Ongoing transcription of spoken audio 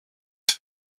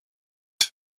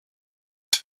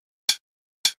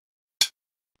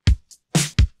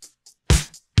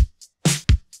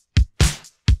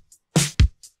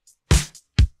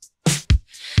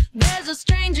There's a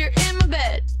stranger in my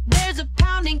bed, there's a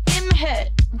pounding in my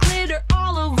head, glitter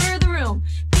all over the room,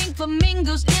 pink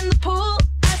flamingos in the pool.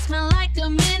 I smell like a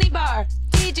mini bar,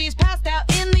 DJ's passed out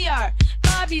in the yard,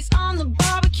 Bobby's on the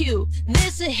barbecue.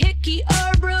 This a hickey or